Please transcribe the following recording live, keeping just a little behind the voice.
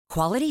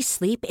Quality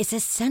sleep is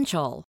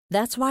essential.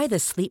 That's why the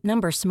Sleep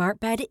Number Smart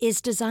Bed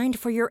is designed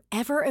for your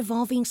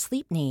ever-evolving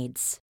sleep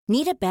needs.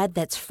 Need a bed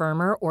that's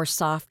firmer or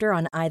softer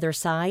on either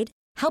side?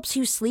 Helps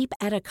you sleep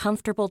at a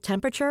comfortable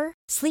temperature?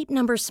 Sleep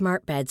Number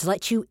Smart Beds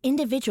let you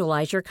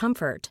individualize your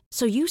comfort,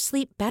 so you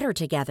sleep better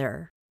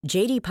together.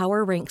 J.D.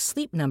 Power ranks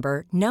Sleep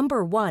Number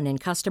number 1 in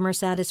customer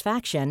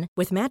satisfaction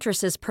with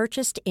mattresses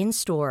purchased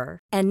in-store.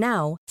 And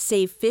now,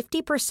 save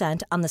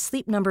 50% on the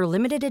Sleep Number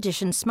Limited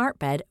Edition Smart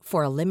Bed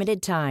for a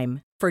limited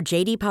time. For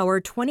J.D. Power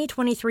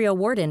 2023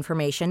 award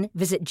information,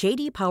 visit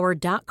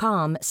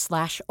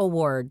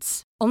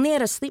jdpower.com/awards. Only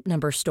at a Sleep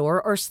Number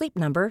store or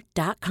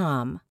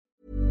sleepnumber.com.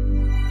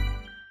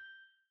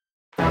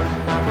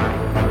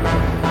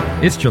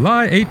 It's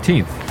July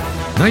 18th,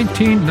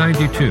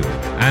 1992,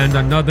 and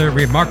another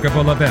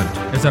remarkable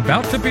event is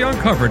about to be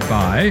uncovered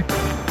by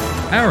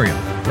Ariel,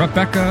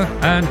 Rebecca,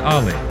 and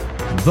Ali,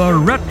 the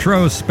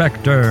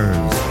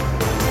Retrospectors.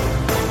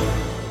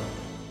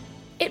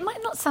 It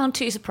might not sound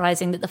too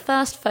surprising that the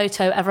first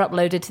photo ever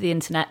uploaded to the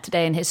internet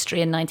today in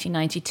history in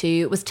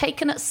 1992 was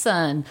taken at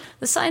CERN,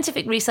 the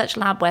scientific research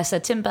lab where Sir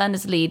Tim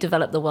Berners-Lee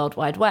developed the World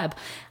Wide Web.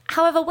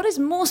 However, what is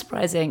more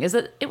surprising is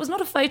that it was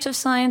not a photo of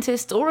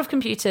scientists or of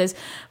computers,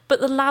 but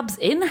the lab's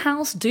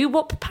in-house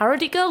doo-wop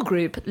parody girl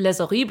group, Les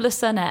Horribles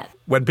Cernettes.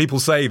 When people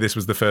say this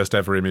was the first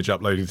ever image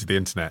uploaded to the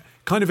internet,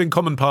 kind of in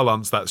common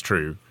parlance, that's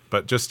true.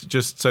 But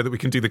just so that we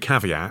can do the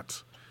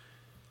caveat,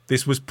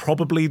 this was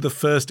probably the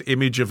first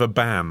image of a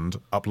band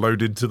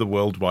uploaded to the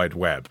World Wide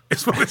Web.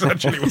 It's what this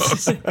actually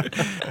was.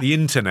 The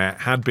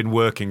internet had been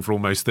working for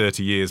almost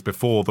 30 years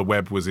before the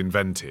web was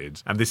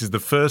invented. And this is the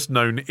first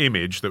known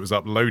image that was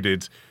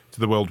uploaded to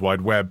the World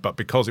Wide Web. But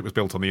because it was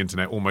built on the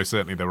internet, almost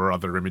certainly there were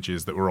other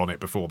images that were on it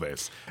before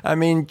this. I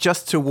mean,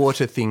 just to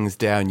water things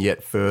down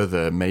yet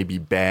further, maybe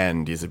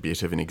band is a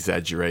bit of an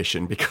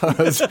exaggeration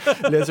because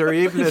Les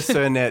Horribles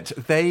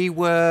Cernettes, they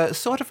were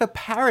sort of a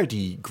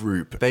parody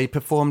group. They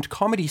performed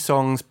comedy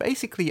songs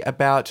basically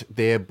about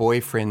their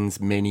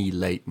boyfriend's many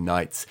late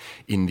nights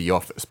in the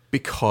office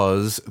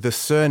because the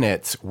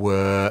Cernettes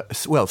were,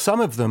 well, some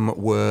of them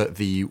were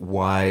the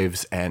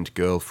wives and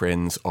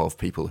girlfriends of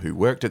people who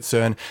worked at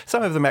CERN.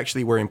 Some of them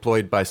actually were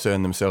employed by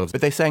CERN themselves, but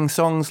they sang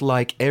songs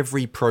like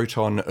Every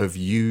Proton of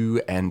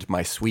You and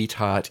My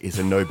Sweetheart is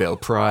a Nobel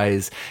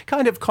Prize,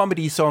 kind of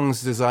comedy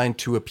songs designed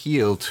to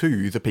appeal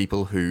to the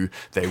people who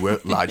they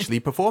were largely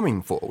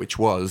performing for, which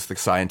was the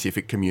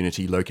scientific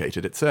community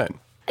located at CERN.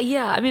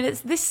 Yeah, I mean,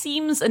 this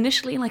seems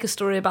initially like a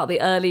story about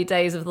the early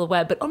days of the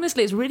web, but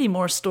honestly, it's really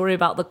more a story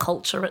about the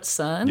culture at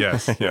CERN.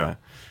 Yes, yeah.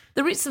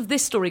 The roots of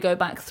this story go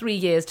back 3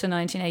 years to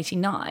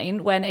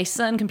 1989, when a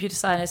CERN computer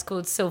scientist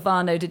called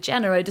Silvano De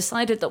Genero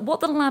decided that what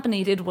the lab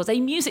needed was a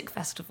music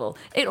festival.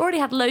 It already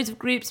had loads of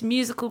groups,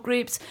 musical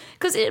groups,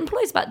 because it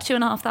employs about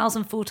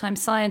 2,500 full-time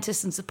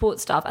scientists and support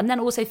staff, and then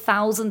also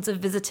thousands of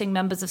visiting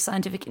members of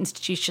scientific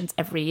institutions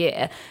every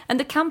year. And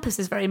the campus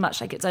is very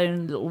much like its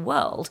own little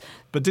world.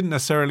 But didn't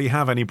necessarily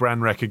have any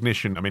brand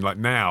recognition. I mean, like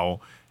now,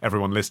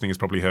 everyone listening has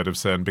probably heard of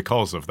CERN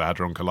because of the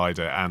Hadron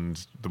Collider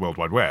and the World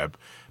Wide Web.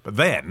 But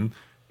then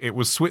it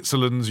was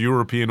Switzerland's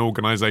European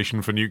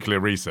Organisation for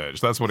Nuclear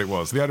Research. That's what it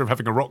was. The idea of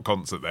having a rock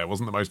concert there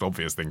wasn't the most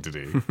obvious thing to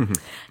do.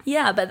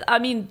 Yeah, but I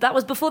mean, that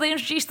was before they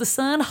introduced the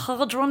CERN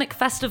Hardronic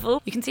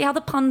Festival. You can see how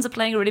the puns are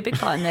playing a really big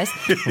part in this.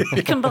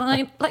 You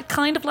combine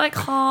kind of like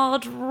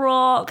hard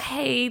rock,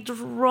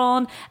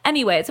 hadron.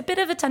 Anyway, it's a bit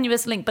of a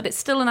tenuous link, but it's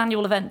still an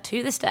annual event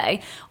to this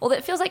day. Although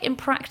it feels like in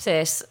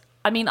practice,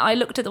 I mean, I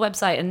looked at the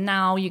website and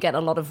now you get a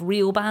lot of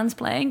real bands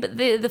playing, but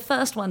the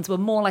first ones were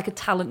more like a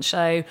talent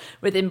show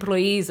with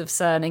employees of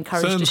CERN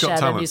encouraged to share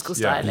their musical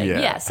styling.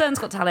 Yeah, CERN's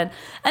Got Talent.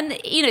 And,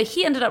 you know,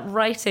 he ended up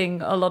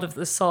writing a lot of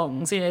the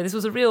songs. You know, this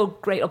was a real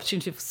great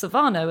opportunity for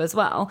Silvano as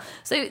well.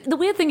 So the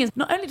weird thing is,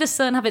 not only does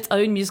CERN have its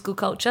own musical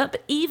culture,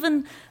 but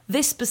even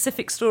this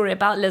specific story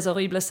about Les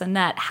Horribles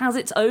Cernettes has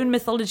its own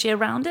mythology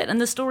around it,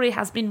 and the story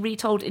has been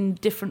retold in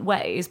different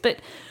ways. But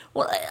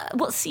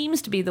what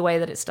seems to be the way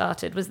that it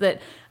started was that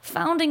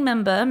founding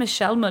member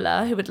Michelle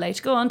Muller, who would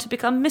later go on to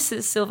become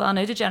Mrs.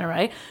 Silvano De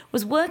Genero,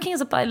 was working as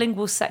a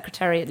bilingual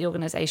secretary at the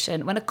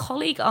organisation when a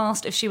colleague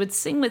asked if she would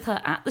sing with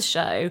her at the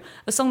show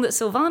a song that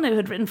Silvano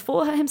had written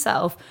for her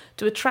himself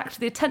to attract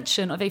the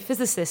attention of a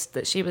physicist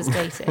that she was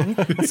dating.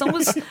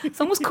 The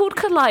song was called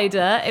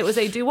Collider. It was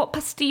a doo-wop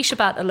pastiche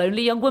about a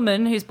lonely young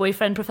woman whose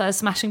boyfriend prefers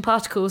smashing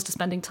particles to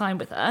spending time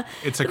with her.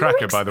 It's a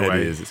cracker, by the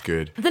way. It is, it's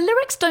good. The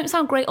lyrics don't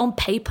sound great on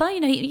paper. You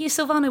know,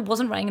 Silvano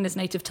wasn't writing in his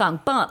native tongue,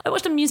 but I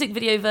watched a music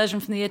video version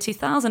from the year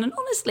 2000, and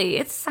honestly,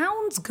 it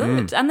sounds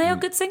good, and they are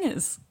good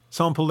singers.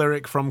 Sample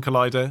lyric from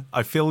Collider: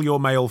 I fill your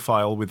mail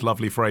file with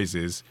lovely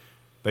phrases.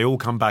 They all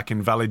come back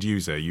invalid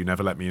user. You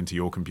never let me into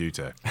your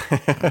computer.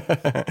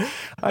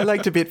 I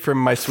liked a bit from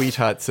My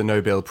Sweetheart's a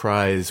Nobel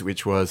Prize,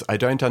 which was, I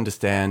don't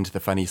understand the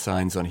funny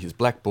signs on his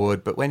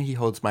blackboard, but when he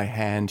holds my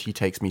hand, he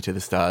takes me to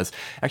the stars.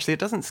 Actually, it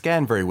doesn't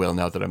scan very well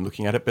now that I'm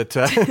looking at it, but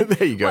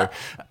there you go. Well,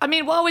 I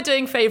mean, while we're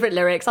doing favourite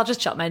lyrics, I'll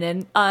just chuck mine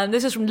in.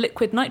 This is from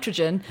Liquid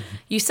Nitrogen.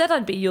 You said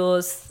I'd be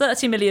yours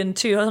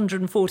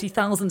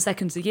 30,240,000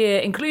 seconds a year,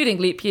 including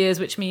leap years,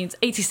 which means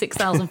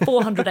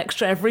 86,400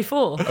 extra every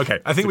 4. Okay,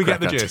 I think we get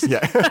the gist.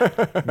 Yeah.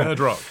 Nerd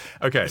rock.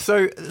 Okay.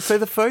 So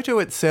the photo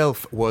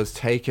itself was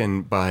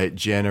taken by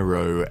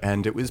Genero,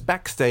 and it was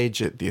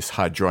backstage at this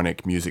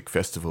Hardronic music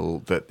festival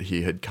that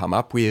he had come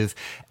up with.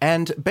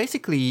 And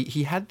basically,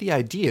 he had the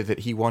idea that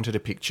he wanted a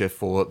picture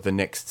for the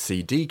next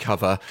CD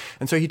cover.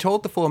 And so he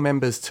told the 4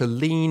 members to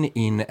lean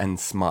in and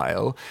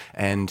smile.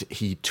 And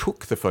he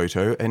took the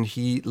photo, and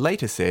he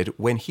later said,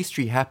 when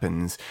history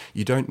happens,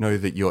 you don't know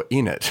that you're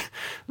in it.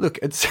 Look,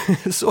 it's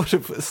sort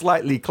of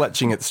slightly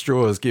clutching at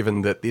straws,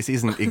 given that this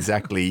isn't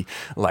exactly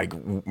like,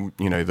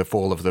 the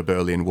fall of the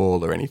Berlin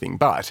Wall or anything.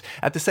 But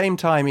at the same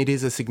time, it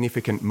is a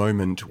significant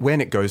moment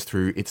when it goes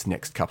through its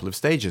next couple of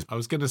stages. I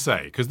was going to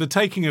say, because the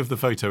taking of the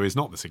photo is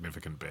not the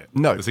significant bit.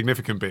 No. The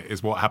significant bit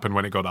is what happened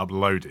when it got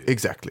uploaded.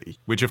 Exactly.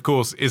 Which, of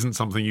course, isn't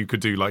something you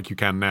could do like you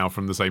can now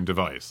from the same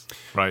device,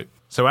 right?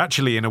 So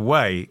actually, in a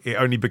way, it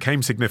only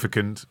became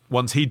significant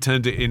once he'd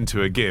turned it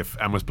into a GIF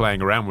and was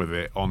playing around with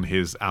it on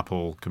his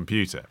Apple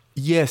computer.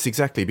 Yes,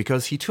 exactly,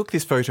 because he took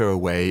this photo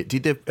away,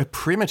 did a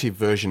primitive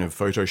version of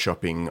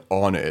photoshopping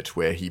on it,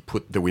 where he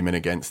put the women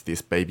against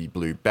this baby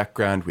blue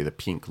background with a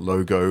pink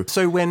logo.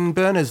 So when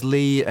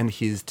Berners-Lee and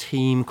his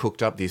team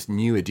cooked up this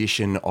new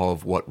edition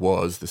of what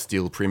was the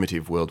still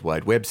primitive World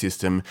Wide Web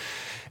system,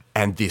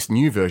 and this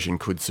new version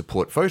could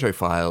support photo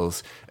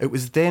files, it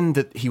was then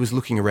that he was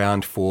looking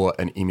around for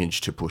an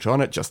image to put on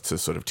it, just to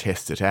sort of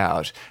test it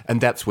out. And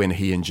that's when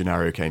he and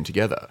Gennaro came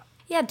together.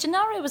 Yeah,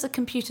 Gennaro was a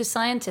computer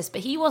scientist,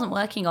 but he wasn't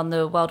working on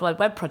the World Wide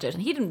Web project,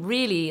 and he didn't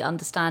really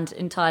understand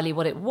entirely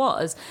what it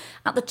was.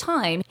 At the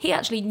time, he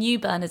actually knew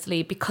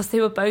Berners-Lee because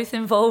they were both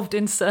involved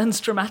in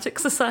CERN's Dramatic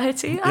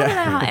Society. I don't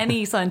know how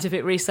any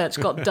scientific research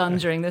got done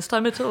during this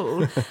time at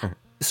all.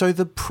 So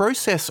the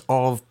process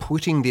of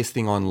putting this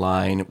thing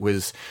online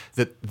was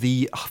that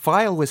the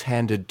file was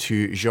handed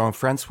to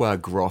Jean-Francois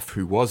Groff,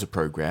 who was a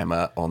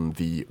programmer on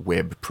the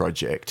web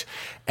project,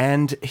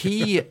 and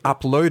he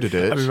uploaded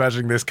it. I'm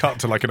imagining this cut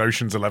to like an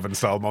Ocean's 11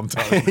 style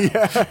montage.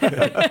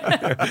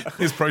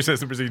 His process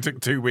that presumably took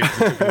 2 weeks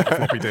to took a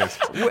floppy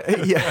disk.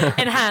 Yeah.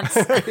 Enhance.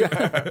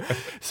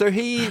 So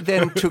he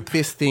then took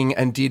this thing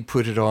and did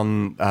put it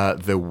on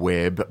the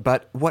web,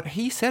 but what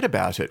he said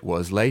about it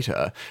was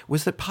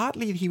that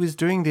partly he was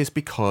doing this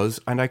because,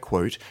 and I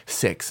quote,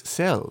 sex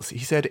sells. He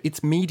said,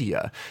 it's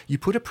media. You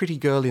put a pretty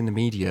girl in the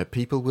media,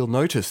 people will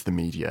notice the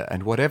media,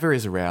 and whatever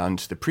is around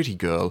the pretty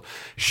girl,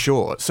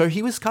 sure. So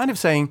he was kind of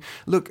saying,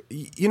 look,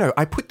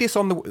 I put this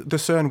on the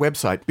CERN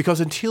website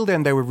because until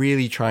then they were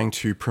really trying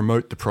to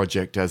promote the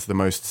project as the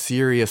most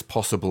serious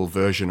possible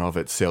version of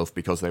itself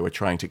because they were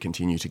trying to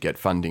continue to get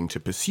funding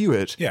to pursue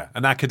it. Yeah,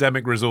 an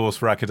academic resource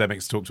for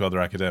academics to talk to other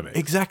academics.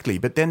 Exactly,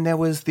 but then there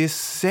was this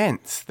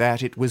sense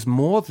that it was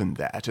more than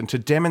that, and to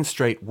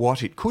demonstrate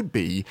what it could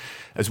be,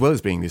 as well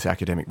as being this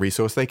academic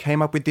resource, they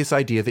came up with this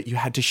idea that you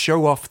had to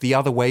show off the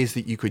other ways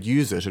that you could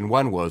use it, and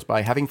one was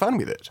by having fun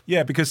with it.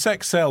 Yeah, because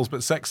sex sells,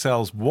 but sex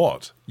sells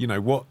what?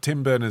 What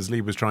Tim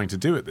Berners-Lee was trying to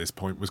do at this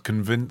point was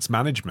convince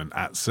management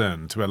at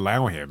CERN to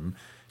allow him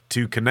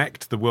to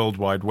connect the World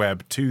Wide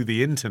Web to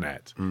the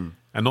internet, and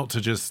not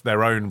to just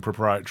their own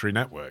proprietary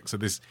network. So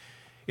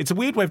it's a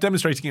weird way of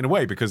demonstrating it in a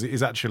way, because it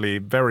is actually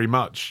very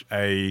much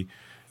a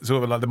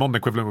sort of like the modern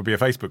equivalent would be a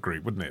Facebook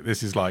group, wouldn't it?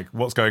 This is like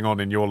what's going on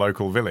in your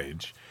local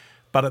village.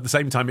 But at the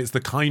same time, it's the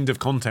kind of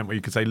content where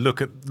you could say,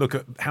 look at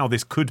how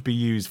this could be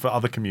used for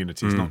other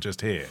communities, not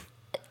just here.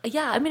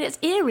 Yeah, I mean, it's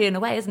eerie in a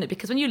way, isn't it?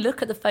 Because when you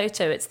look at the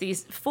photo, it's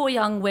these 4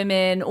 young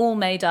women all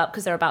made up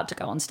because they're about to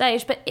go on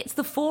stage, but it's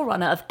the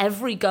forerunner of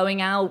every going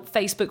out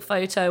Facebook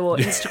photo or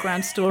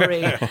Instagram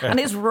story. And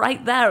it's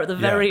right there at the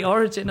very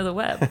origin of the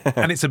web.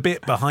 And it's a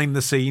bit behind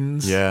the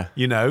scenes,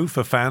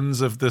 for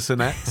fans of the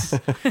Sonettes.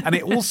 And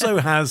it also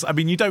has, I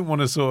mean, you don't want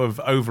to sort of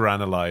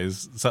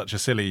overanalyze such a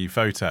silly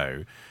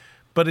photo,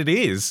 but it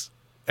is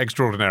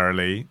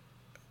extraordinarily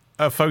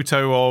a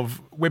photo of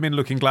women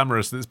looking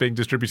glamorous that's being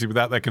distributed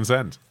without their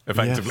consent,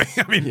 effectively.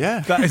 Yes. I mean,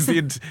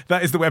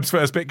 that is the web's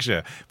first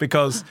picture,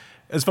 because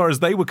as far as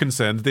they were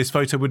concerned, this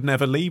photo would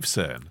never leave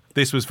CERN.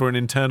 This was for an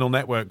internal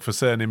network for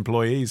CERN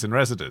employees and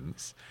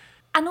residents.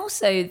 And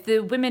also, the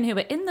women who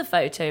were in the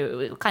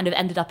photo kind of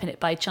ended up in it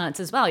by chance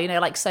as well.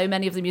 Like so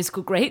many of the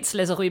musical greats,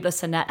 Les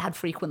Horribles Sonettes had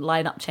frequent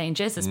lineup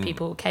changes as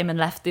people came and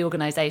left the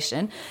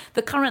organisation.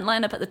 The current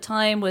lineup at the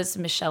time was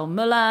Michelle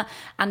Muller,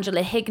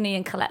 Angela Higney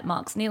and Colette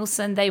Marks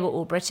Nielsen. They were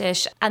all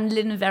British. And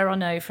Lynn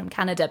Veronneau from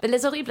Canada. But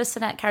Les Horribles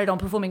Sonettes carried on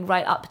performing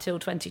right up till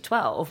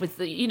 2012 with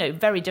the,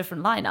 very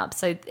different lineup.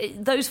 So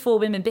those 4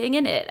 women being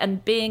in it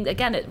and being,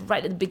 again,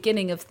 right at the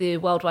beginning of the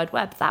World Wide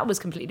Web, that was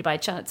completely by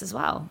chance as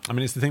well. I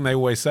mean, it's the thing they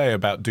always say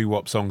about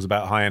doo-wop songs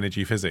about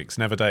high-energy physics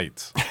never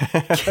dates.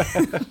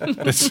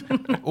 There's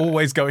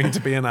always going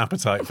to be an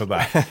appetite for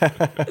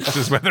that.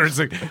 Just whether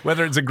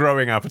it's a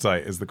growing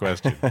appetite is the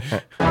question.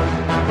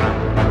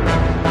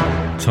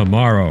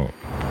 Tomorrow.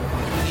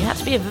 You had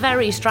to be a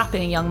very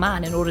strapping young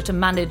man in order to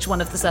manage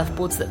one of the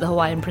surfboards that the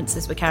Hawaiian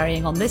princes were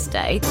carrying on this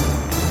day.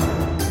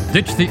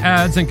 Ditch the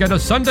ads and get a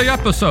Sunday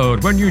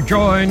episode when you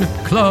join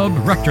Club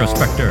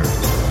Retrospectors.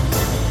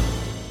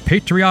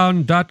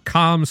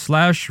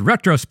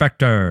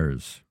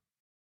 Patreon.com/retrospectors.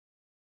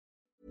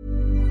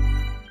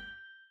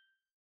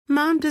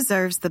 Mom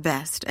deserves the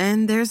best,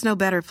 and there's no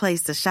better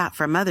place to shop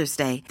for Mother's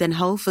Day than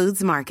Whole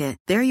Foods Market.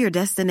 They're your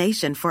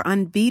destination for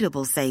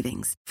unbeatable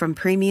savings, from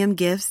premium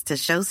gifts to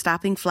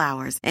show-stopping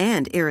flowers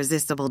and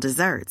irresistible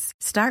desserts.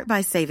 Start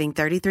by saving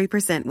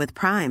 33% with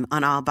Prime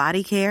on all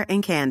body care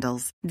and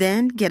candles.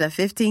 Then get a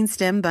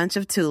 15-stem bunch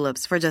of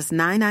tulips for just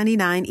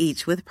 $9.99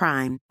 each with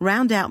Prime.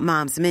 Round out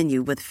Mom's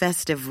menu with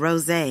festive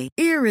rosé,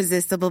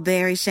 irresistible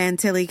berry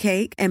chantilly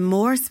cake, and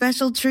more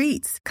special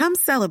treats. Come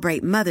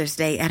celebrate Mother's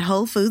Day at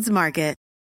Whole Foods Market.